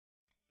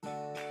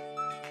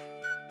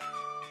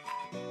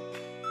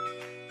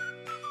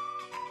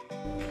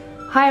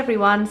Hi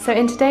everyone, so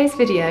in today's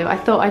video I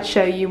thought I'd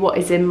show you what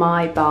is in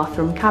my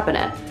bathroom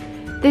cabinet.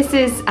 This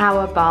is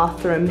our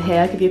bathroom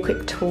here. I'll give you a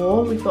quick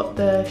tour. We've got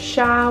the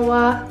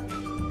shower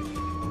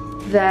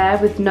there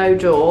with no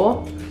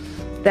door,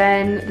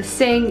 then the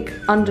sink,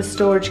 under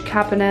storage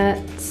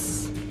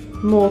cabinets,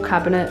 more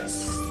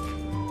cabinets,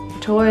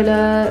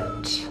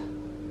 toilet,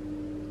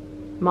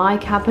 my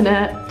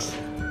cabinet,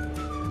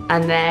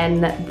 and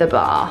then the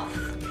bath.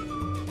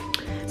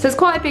 So it's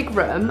quite a big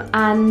room,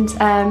 and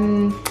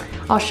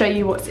I'll show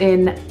you what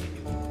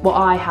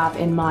I have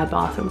in my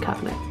bathroom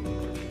cabinet.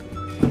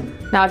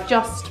 Now I've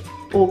just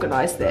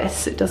organised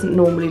this. It doesn't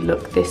normally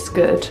look this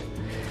good.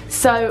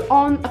 So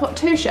I've got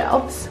two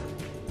shelves,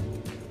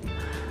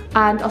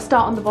 and I'll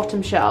start on the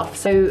bottom shelf.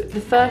 So the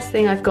first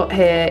thing I've got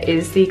here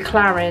is the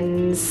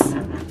Clarins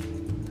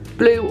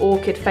Blue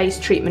Orchid Face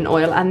Treatment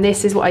Oil, and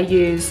this is what I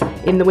use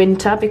in the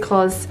winter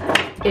because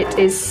it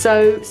is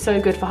so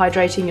good for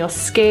hydrating your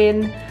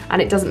skin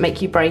and it doesn't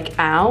make you break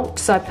out.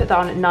 So I put that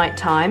on at night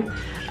time.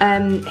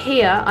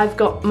 Here I've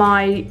got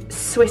my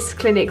Swiss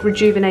Clinic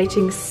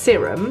Rejuvenating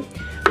Serum,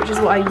 which is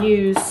what I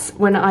use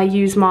when I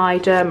use my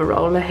derma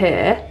roller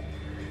here.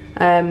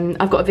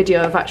 I've got a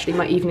video of actually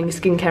my evening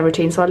skincare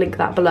routine, so I'll link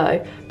that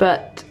below.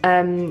 But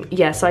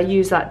yeah, so I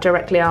use that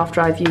directly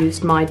after I've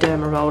used my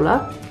derma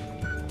roller.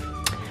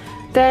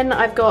 Then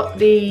I've got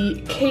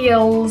the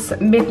Kiehl's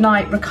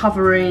Midnight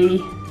Recovery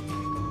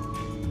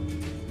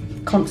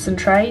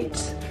Concentrate,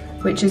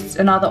 which is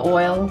another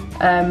oil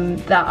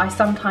that I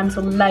sometimes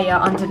will layer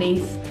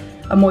underneath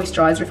a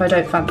moisturiser if I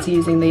don't fancy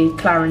using the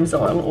Clarins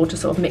oil, or to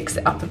sort of mix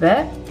it up a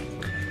bit.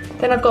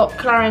 Then I've got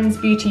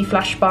Clarins Beauty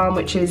Flash Balm,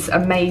 which is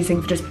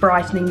amazing for just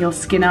brightening your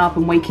skin up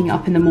and waking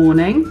up in the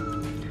morning.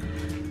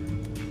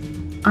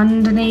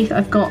 Underneath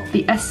I've got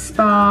the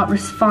Espar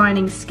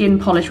Refining Skin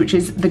Polish, which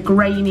is the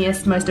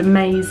grainiest, most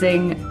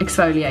amazing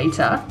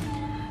exfoliator.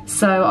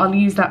 So I'll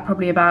use that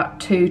probably about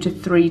 2 to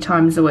 3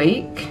 times a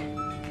week.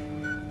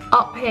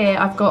 Up here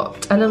I've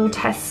got a little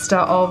tester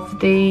of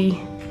the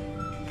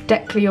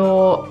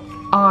Decleor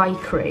eye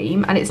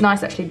cream, and it's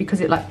nice actually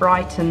because it like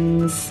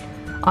brightens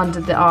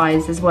under the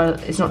eyes as well.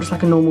 It's not just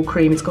like a normal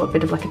cream, it's got a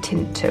bit of like a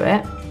tint to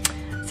it.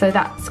 So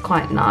that's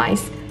quite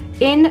nice.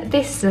 In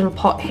this little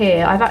pot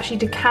here, I've actually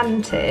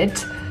decanted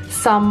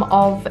some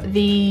of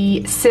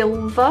the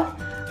silver.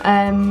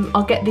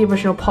 I'll get the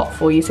original pot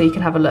for you so you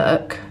can have a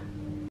look.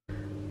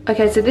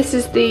 Okay, so this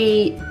is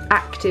the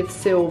active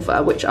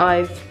silver, which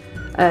I've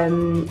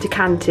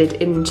decanted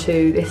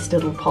into this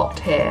little pot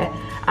here.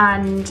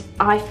 And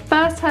I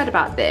first heard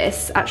about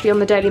this actually on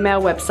the Daily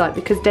Mail website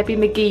because Debbie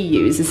McGee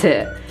uses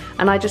it,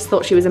 and I just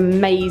thought she was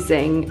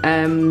amazing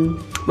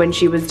when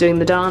she was doing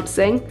the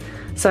dancing.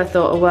 So I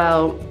thought, oh,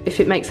 well, if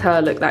it makes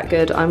her look that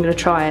good, I'm going to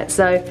try it.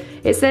 So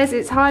it says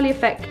it's highly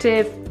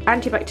effective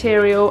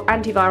antibacterial,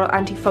 antiviral,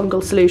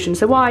 antifungal solution.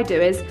 So what I do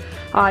is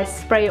I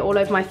spray it all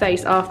over my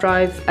face after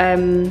I've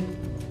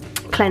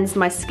cleansed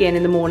my skin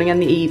in the morning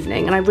and the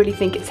evening, and I really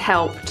think it's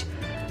helped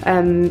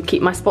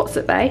keep my spots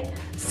at bay.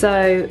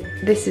 So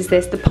this is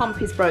this. The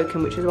pump is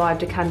broken, which is why I've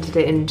decanted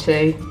it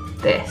into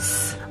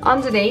this.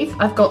 Underneath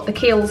I've got the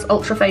Kiehl's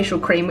Ultra Facial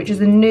Cream, which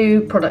is a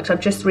new product I've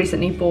just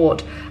recently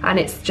bought, and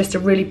it's just a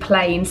really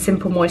plain,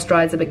 simple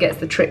moisturiser but gets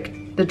the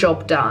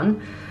job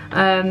done.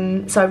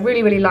 So I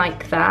really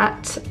like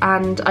that,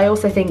 and I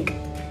also think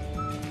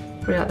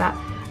really like that.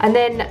 And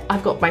then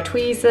I've got my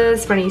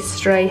tweezers for any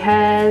stray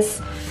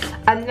hairs.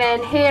 And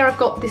then here I've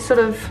got this sort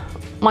of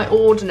my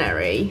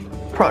ordinary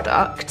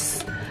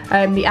products.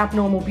 The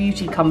Abnormal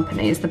Beauty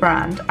Company is the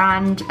brand,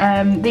 and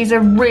these are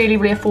really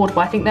affordable.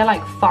 I think they're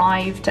like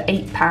 £5 to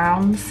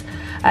 £8,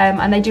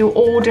 and they do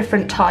all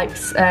different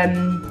types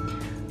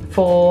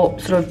for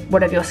sort of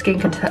whatever your skin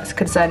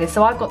concern is.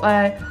 So I've got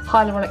the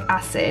hyaluronic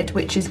acid,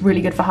 which is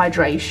really good for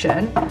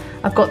hydration.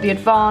 I've got the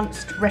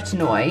Advanced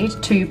Retinoid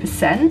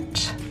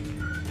 2%.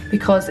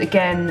 Because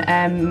again,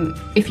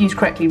 if used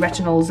correctly,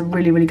 retinols are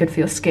really good for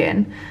your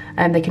skin,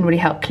 and they can really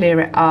help clear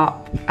it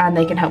up, and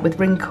they can help with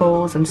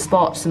wrinkles and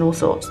spots and all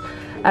sorts.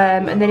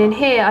 And then in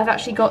here I've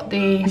actually got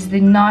the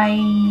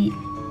niacinamide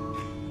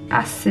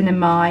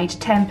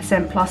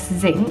 10% plus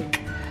zinc,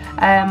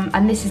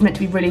 and this is meant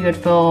to be really good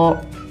for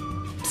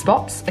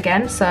spots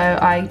again, so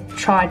I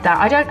tried that.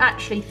 I don't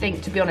actually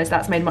think, to be honest,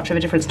 that's made much of a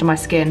difference to my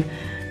skin,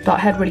 but I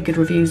had really good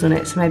reviews on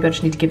it, so maybe I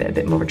just need to give it a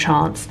bit more of a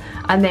chance.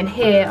 And then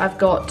here I've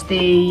got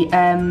the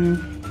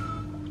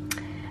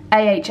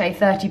AHA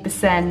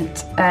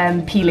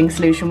 30% peeling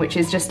solution, which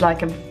is just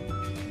like a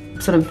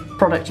sort of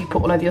product you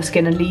put all over your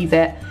skin and leave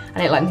it,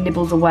 and it like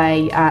nibbles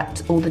away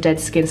at all the dead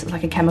skin, so it's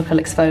like a chemical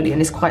exfoliant.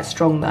 It's quite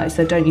strong though,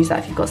 so don't use that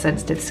if you've got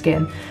sensitive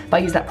skin, but I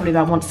use that probably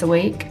about once a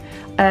week.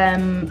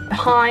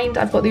 Behind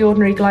I've got the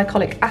ordinary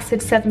glycolic acid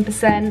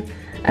 7%.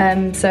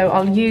 So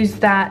I'll use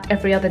that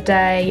every other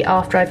day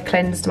after I've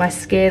cleansed my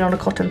skin on a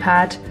cotton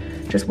pad.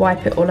 Just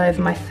wipe it all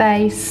over my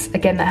face.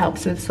 Again, that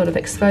helps with sort of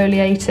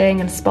exfoliating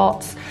and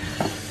spots.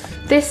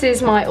 This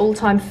is my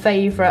all-time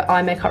favourite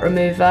eye makeup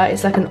remover.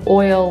 It's like an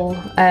oil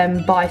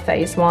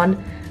biphase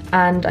one,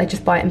 and I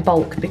just buy it in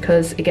bulk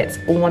because it gets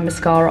all my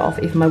mascara off,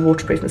 even my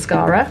waterproof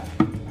mascara.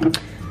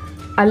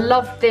 I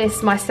love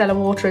this micellar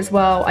water as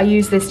well. I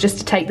use this just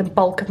to take the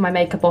bulk of my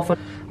makeup off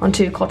on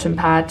 2 cotton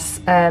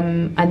pads.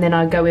 And then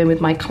I go in with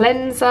my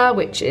cleanser,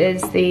 which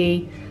is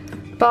the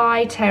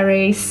By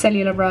Terry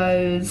Cellular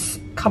Rose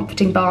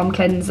Comforting Balm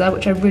Cleanser,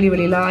 which I really,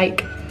 really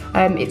like.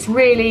 It's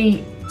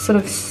really sort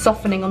of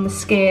softening on the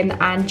skin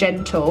and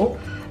gentle.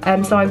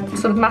 So I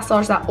sort of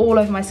massage that all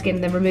over my skin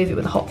and then remove it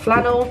with a hot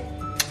flannel.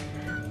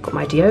 Got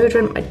my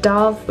deodorant, my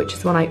Dove, which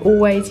is the one I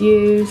always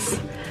use.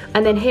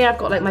 And then here I've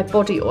got like my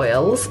body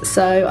oils.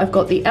 So I've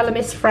got the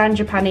Elemis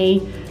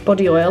Frangipani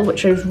body oil,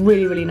 which is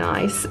really, really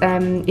nice.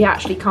 It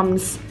actually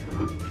comes,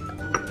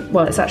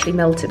 well, it's actually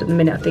melted at the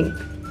minute, I think.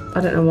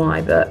 I don't know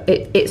why, but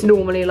it's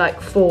normally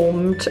like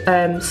formed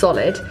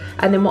solid.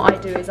 And then what I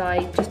do is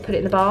I just put it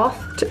in the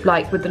bath,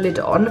 like with the lid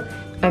on.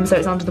 So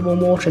it's under the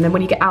warm water, and then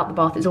when you get out the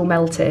bath it's all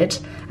melted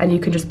and you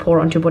can just pour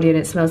it onto your body and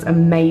it smells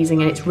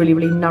amazing and it's really,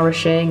 really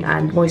nourishing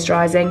and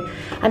moisturising.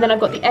 And then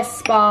I've got the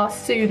Espar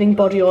Soothing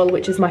Body Oil,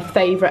 which is my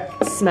favourite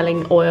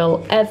smelling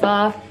oil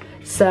ever.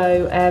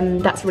 So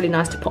that's really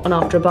nice to put on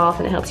after a bath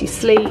and it helps you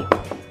sleep.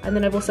 And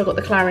then I've also got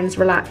the Clarins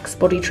Relax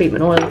Body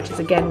Treatment Oil, which is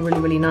again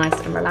really, really nice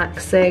and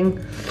relaxing.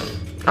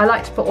 I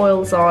like to put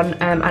oils on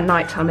at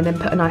night time and then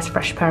put a nice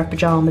fresh pair of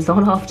pyjamas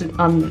on after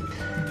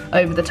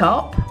over the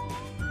top.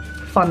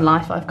 Fun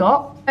life I've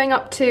got. Going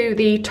up to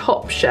the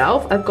top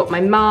shelf, I've got my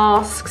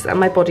masks and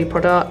my body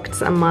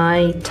products and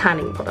my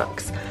tanning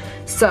products.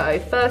 So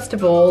first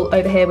of all,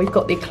 over here we've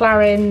got the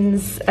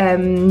Clarins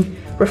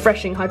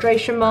Refreshing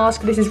Hydration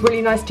Mask. This is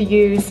really nice to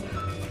use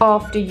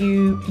after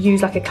you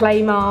use like a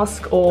clay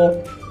mask or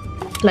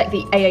like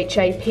the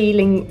AHA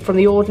peeling from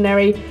The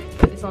Ordinary.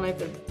 Put this on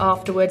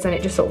afterwards and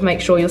it just sort of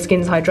makes sure your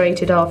skin's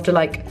hydrated after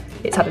like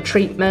it's had a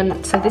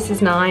treatment. So this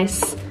is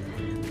nice.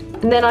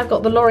 And then I've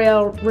got the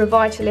L'Oreal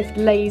Revitalift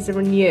Laser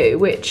Renew,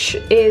 which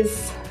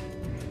is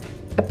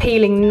a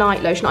peeling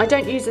night lotion. I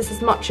don't use this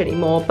as much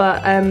anymore, but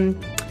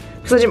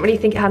because I didn't really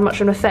think it had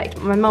much of an effect.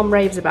 But my mum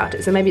raves about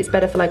it, so maybe it's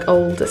better for like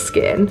older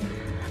skin.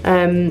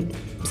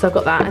 So I've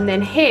got that. And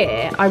then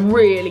here, I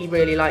really,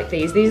 really like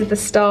these. These are the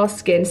Star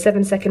Skin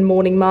 7-second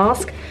morning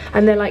mask.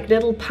 And they're like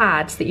little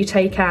pads that you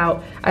take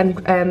out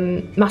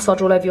and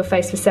massage all over your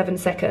face for 7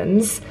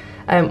 seconds.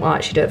 Well, I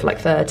actually do it for like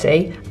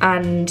 30.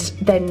 And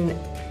then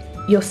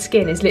your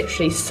skin is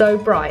literally so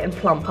bright and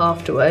plump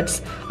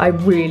afterwards. I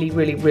really,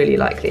 really, really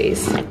like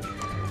these.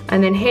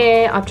 And then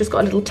here I've just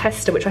got a little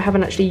tester, which I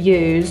haven't actually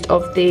used,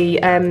 of the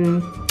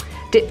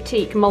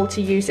Diptyque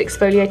Multi-Use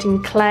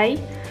Exfoliating Clay.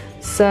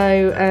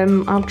 So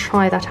I'll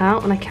try that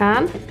out when I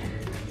can.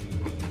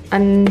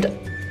 And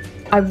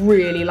I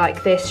really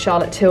like this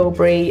Charlotte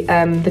Tilbury,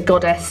 the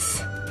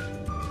Goddess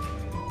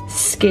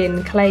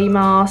Skin Clay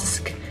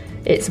Mask.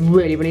 It's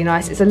really, really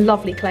nice. It's a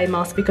lovely clay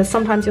mask because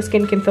sometimes your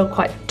skin can feel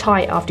quite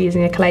tight after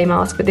using a clay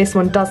mask, but this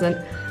one doesn't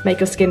make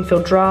your skin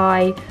feel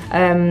dry.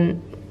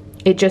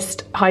 It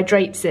just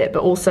hydrates it,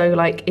 but also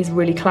like is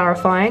really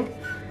clarifying.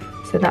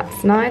 So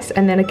that's nice.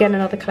 And then again,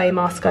 another clay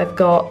mask I've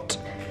got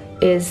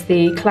is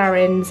the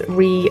Clarins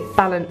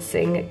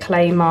Rebalancing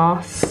Clay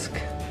Mask.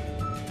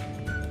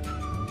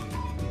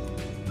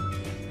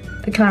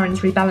 The Clarins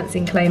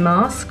Rebalancing Clay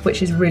Mask,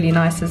 which is really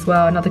nice as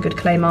well, another good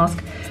clay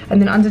mask.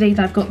 And then underneath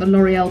I've got the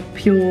L'Oreal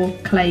Pure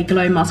Clay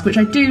Glow Mask, which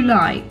I do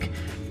like,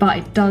 but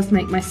it does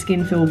make my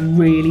skin feel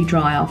really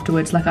dry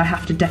afterwards. Like I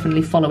have to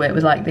definitely follow it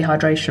with like the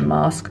hydration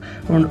mask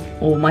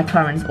or my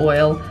Clarins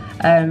oil.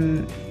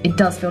 It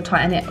does feel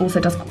tight and it also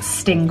does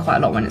sting quite a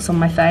lot when it's on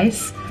my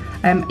face.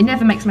 It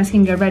never makes my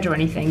skin go red or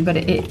anything, but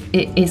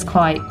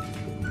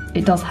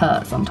it does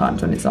hurt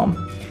sometimes when it's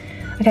on.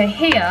 Okay,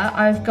 here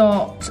I've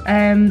got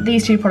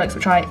these 2 products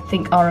which I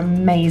think are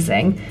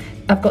amazing.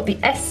 I've got the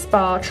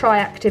Espar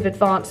Triactive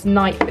Advanced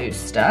Night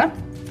Booster.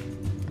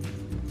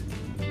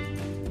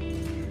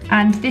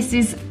 And this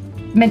is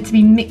meant to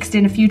be mixed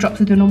in a few drops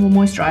with your normal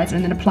moisturiser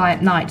and then apply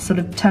at night to sort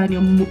of turn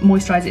your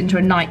moisturiser into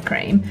a night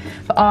cream.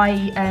 But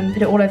I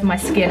put it all over my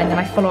skin and then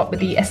I follow up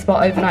with the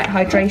Espar Overnight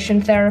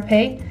Hydration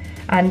Therapy.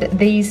 And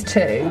these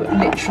 2,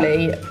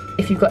 literally,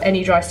 if you've got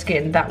any dry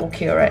skin, that will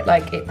cure it.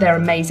 Like, they're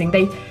amazing.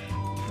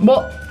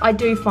 What I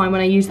do find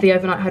when I use the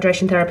overnight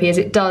hydration therapy is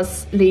it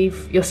does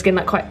leave your skin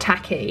like quite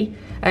tacky,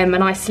 and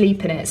I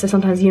sleep in it, so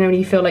sometimes, you know, when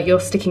you feel like you're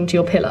sticking to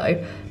your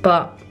pillow,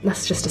 but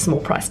that's just a small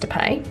price to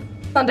pay.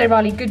 Sunday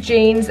Riley Good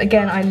Genes,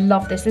 again, I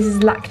love this. This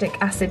is lactic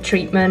acid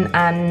treatment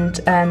and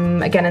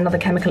again, another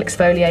chemical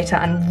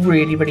exfoliator and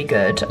really, really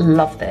good.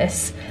 Love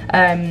this.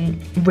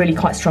 Really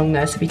quite strong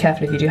though, so be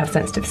careful if you do have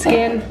sensitive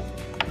skin.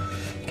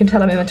 You can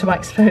tell I'm into my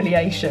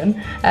exfoliation.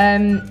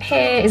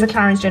 Here is a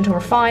Clarins Gentle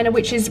Refiner,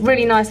 which is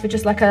really nice for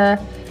just like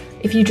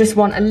if you just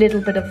want a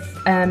little bit of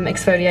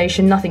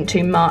exfoliation, nothing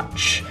too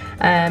much.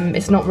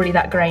 It's not really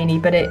that grainy,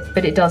 but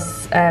it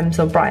does sort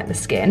of brighten the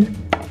skin.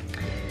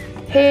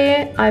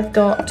 Here I've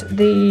got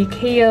the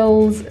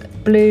Kiehl's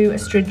Blue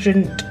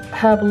Astringent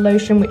Herbal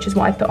Lotion, which is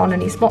what I put on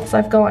any spots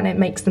I've got, and it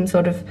makes them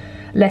sort of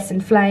less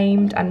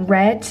inflamed and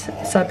red.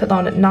 So I put that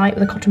on at night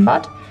with a cotton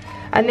bud.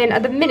 And then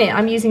at the minute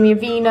I'm using the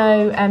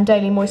Aveeno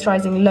Daily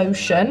Moisturising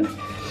Lotion,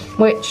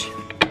 which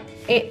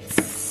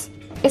it's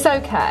it's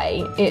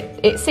okay.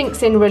 It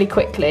sinks in really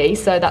quickly,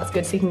 so that's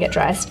good, so you can get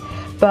dressed.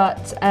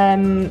 But I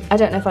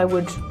don't know if I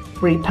would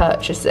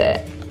repurchase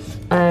it.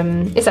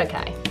 It's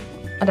okay.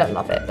 I don't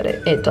love it, but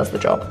it does the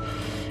job.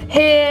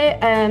 Here,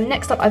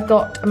 next up I've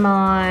got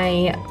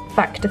my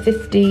Factor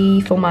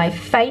 50 for my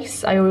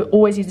face. I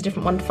always use a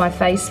different one for my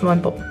face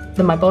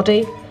than my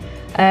body.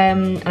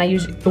 And I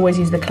always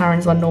use the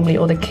Clarins one normally,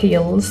 or the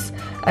Kiehl's.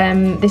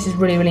 This is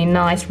really, really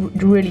nice,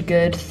 really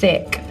good,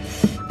 thick,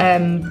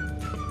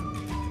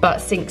 but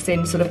sinks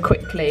in sort of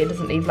quickly. It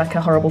doesn't leave like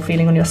a horrible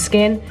feeling on your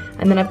skin.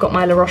 And then I've got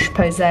my La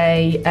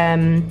Roche-Posay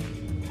and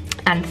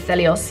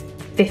Thelios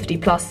 50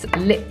 Plus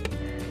lip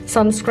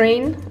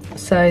sunscreen.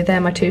 So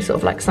they're my two sort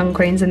of like sun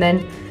creams, and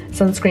then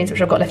sunscreens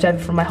which I've got left over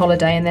from my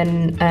holiday, and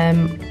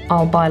then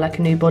I'll buy like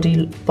a new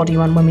body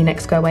one when we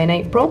next go away in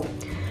April.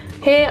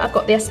 Here I've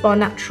got the Espar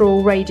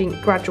Natural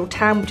Radiant Gradual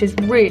Tan, which is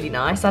really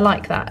nice. I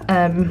like that.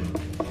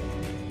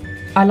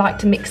 I like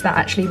to mix that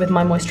actually with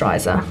my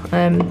moisturiser.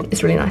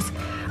 It's really nice.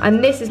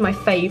 And this is my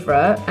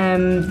favourite,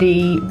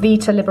 the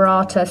Vita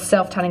Liberata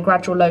Self Tanning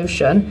Gradual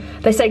Lotion.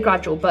 They say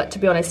gradual, but to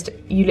be honest,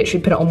 you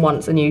literally put it on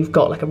once and you've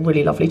got like a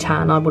really lovely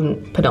tan. I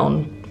wouldn't put it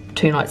on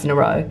 2 nights in a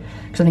row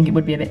because I think it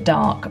would be a bit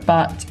dark,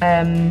 but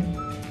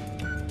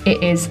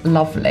it is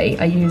lovely.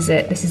 I use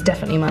it. This is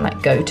definitely my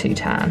like go-to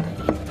tan.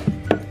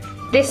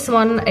 This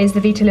one is the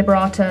Vita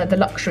Liberata, the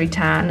Luxury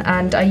Tan,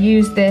 and I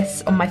use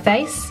this on my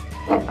face.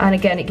 And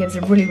again, it gives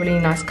a really, really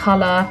nice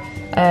colour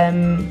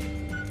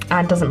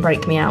and doesn't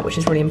break me out, which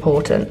is really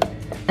important.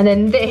 And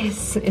then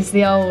this is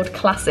the old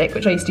classic,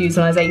 which I used to use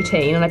when I was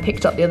 18, and I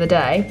picked up the other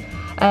day,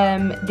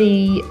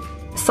 the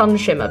Sun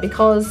Shimmer,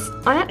 because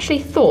I actually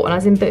thought when I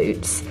was in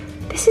Boots,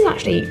 this is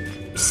actually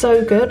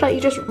so good. Like, you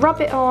just rub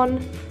it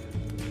on,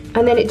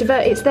 and then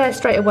it's there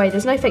straight away.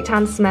 There's no fake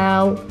tan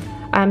smell.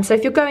 So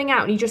if you're going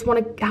out and you just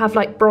want to have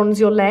like bronze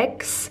your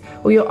legs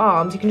or your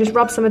arms, you can just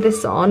rub some of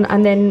this on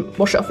and then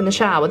wash it off in the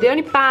shower. The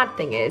only bad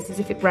thing is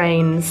if it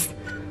rains,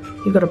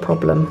 you've got a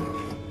problem.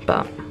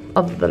 But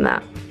other than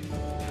that,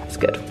 it's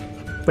good,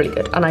 really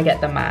good. And I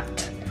get the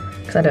matte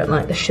because I don't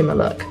like the shimmer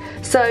look.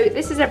 So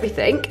this is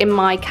everything in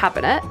my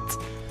cabinet.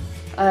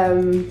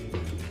 And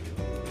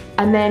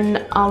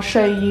then I'll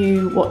show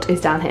you what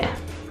is down here.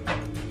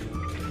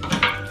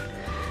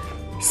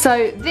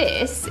 So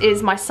this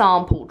is my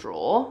sample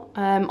drawer.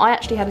 I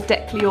actually had a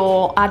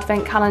Declior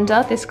advent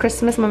calendar this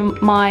Christmas.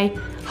 My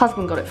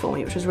husband got it for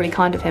me, which was really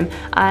kind of him.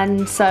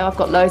 And so I've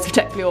got loads of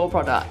Declior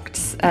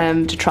products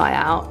to try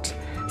out.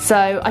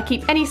 So I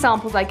keep any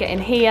samples I get in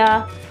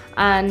here,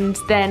 and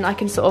then I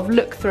can sort of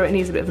look through it. It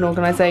needs a bit of an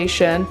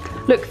organisation.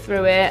 Look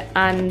through it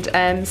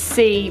and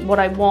see what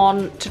I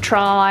want to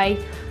try.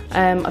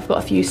 I've got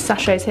a few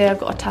sachets here. I've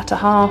got a Tata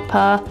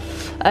Harper.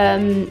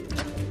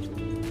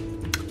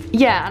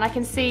 Yeah, and I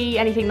can see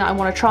anything that I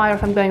want to try, or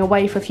if I'm going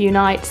away for a few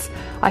nights,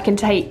 I can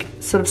take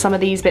sort of some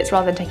of these bits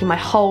rather than taking my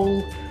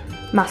whole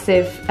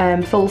massive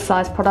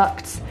full-size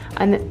products.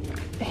 And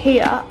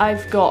here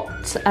I've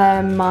got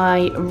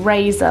my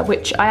razor,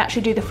 which I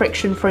actually do the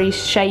friction-free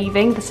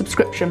shaving, the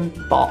subscription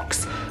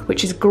box,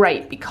 which is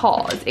great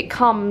because it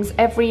comes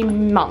every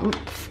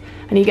month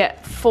and you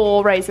get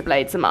 4 razor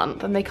blades a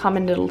month, and they come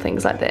in little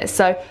things like this.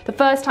 So the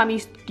first time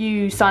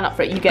you sign up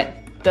for it, you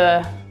get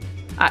the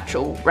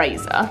actual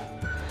razor.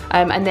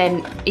 And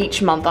then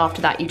each month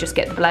after that you just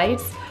get the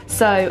blades.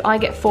 So I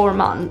get 4 a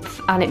month,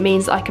 and it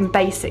means I can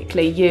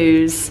basically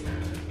use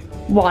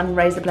 1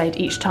 razor blade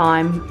each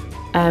time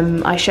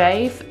I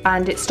shave,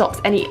 and it stops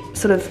any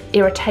sort of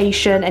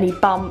irritation, any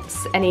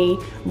bumps, any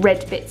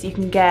red bits you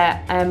can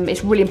get.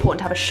 It's really important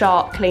to have a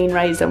sharp, clean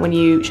razor when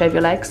you shave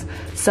your legs.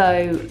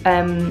 So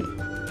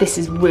this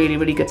is really,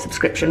 really good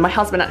subscription. My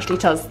husband actually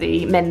does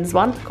the men's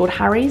one called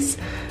Harry's,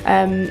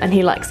 and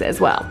he likes it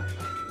as well.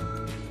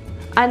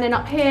 And then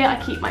up here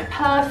I keep my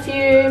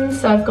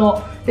perfumes. So I've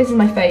got, this is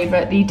my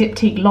favourite, the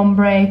Diptyque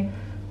L'Ombre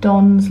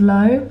Dons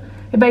L'Eau.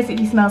 It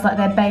basically smells like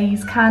their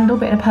baize candle,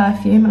 but in a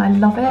perfume, and I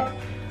love it.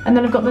 And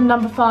then I've got the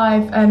No.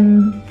 5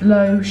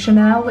 L'Eau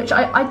Chanel, which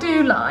I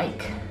do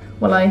like.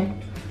 Well, I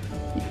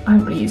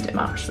haven't really used it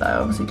much, so I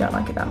obviously don't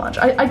like it that much.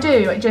 I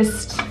do, it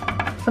just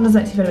sometimes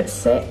makes me feel a bit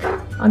sick.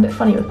 I'm a bit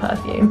funny with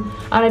perfume.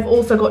 And I've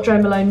also got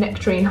Jo Malone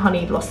Nectarine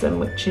Honey Blossom,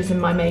 which is in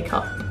my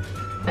makeup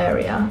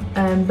area.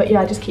 But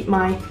yeah, I just keep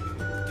my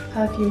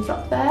perfumes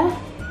up there.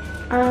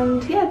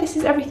 And yeah, this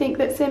is everything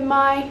that's in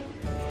my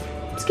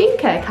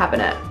skincare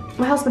cabinet.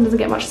 My husband doesn't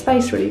get much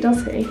space really,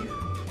 does he?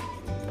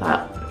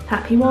 But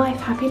happy wife,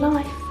 happy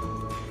life.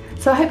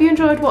 So I hope you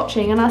enjoyed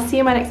watching, and I'll see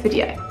you in my next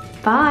video.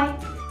 Bye.